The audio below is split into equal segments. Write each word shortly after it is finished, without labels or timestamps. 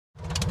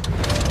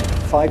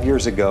5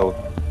 years ago,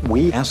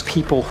 we asked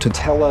people to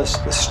tell us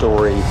the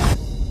story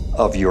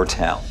of your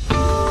town.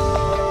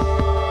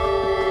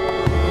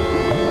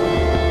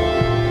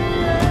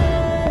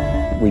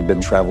 We've been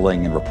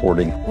traveling and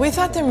reporting. We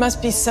thought there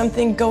must be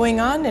something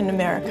going on in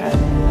America.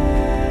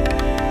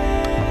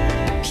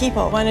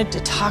 People wanted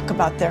to talk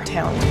about their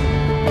town.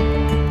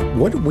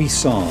 What we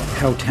saw,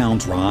 how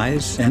towns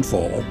rise and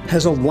fall,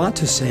 has a lot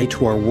to say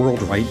to our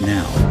world right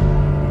now.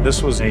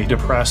 This was a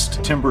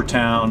depressed timber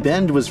town.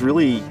 Bend was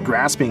really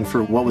grasping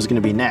for what was going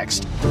to be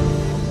next.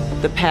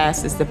 The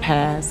past is the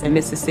past, and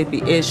Mississippi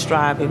is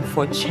striving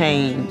for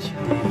change.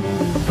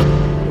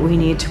 We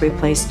need to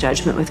replace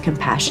judgment with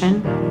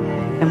compassion,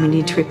 and we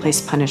need to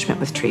replace punishment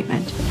with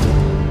treatment.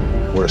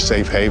 We're a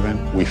safe haven.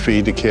 We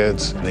feed the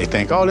kids. They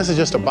think, oh, this is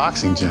just a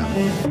boxing gym.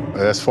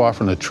 That's far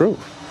from the truth.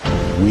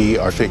 We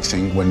are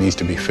fixing what needs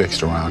to be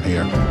fixed around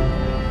here.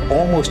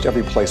 Almost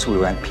every place we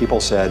went, people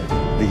said,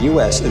 the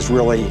U.S. is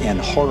really in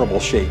horrible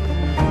shape.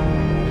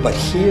 But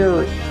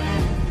here,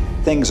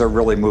 things are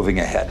really moving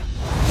ahead.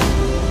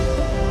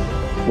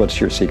 What's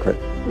your secret?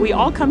 We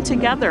all come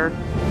together.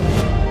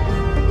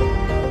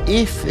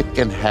 If it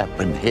can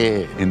happen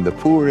here in the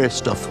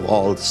poorest of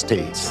all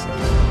states,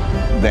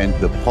 then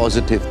the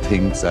positive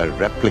things are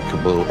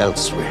replicable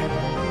elsewhere.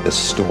 The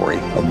story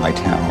of my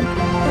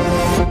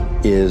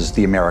town is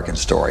the American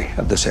story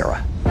of this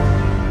era.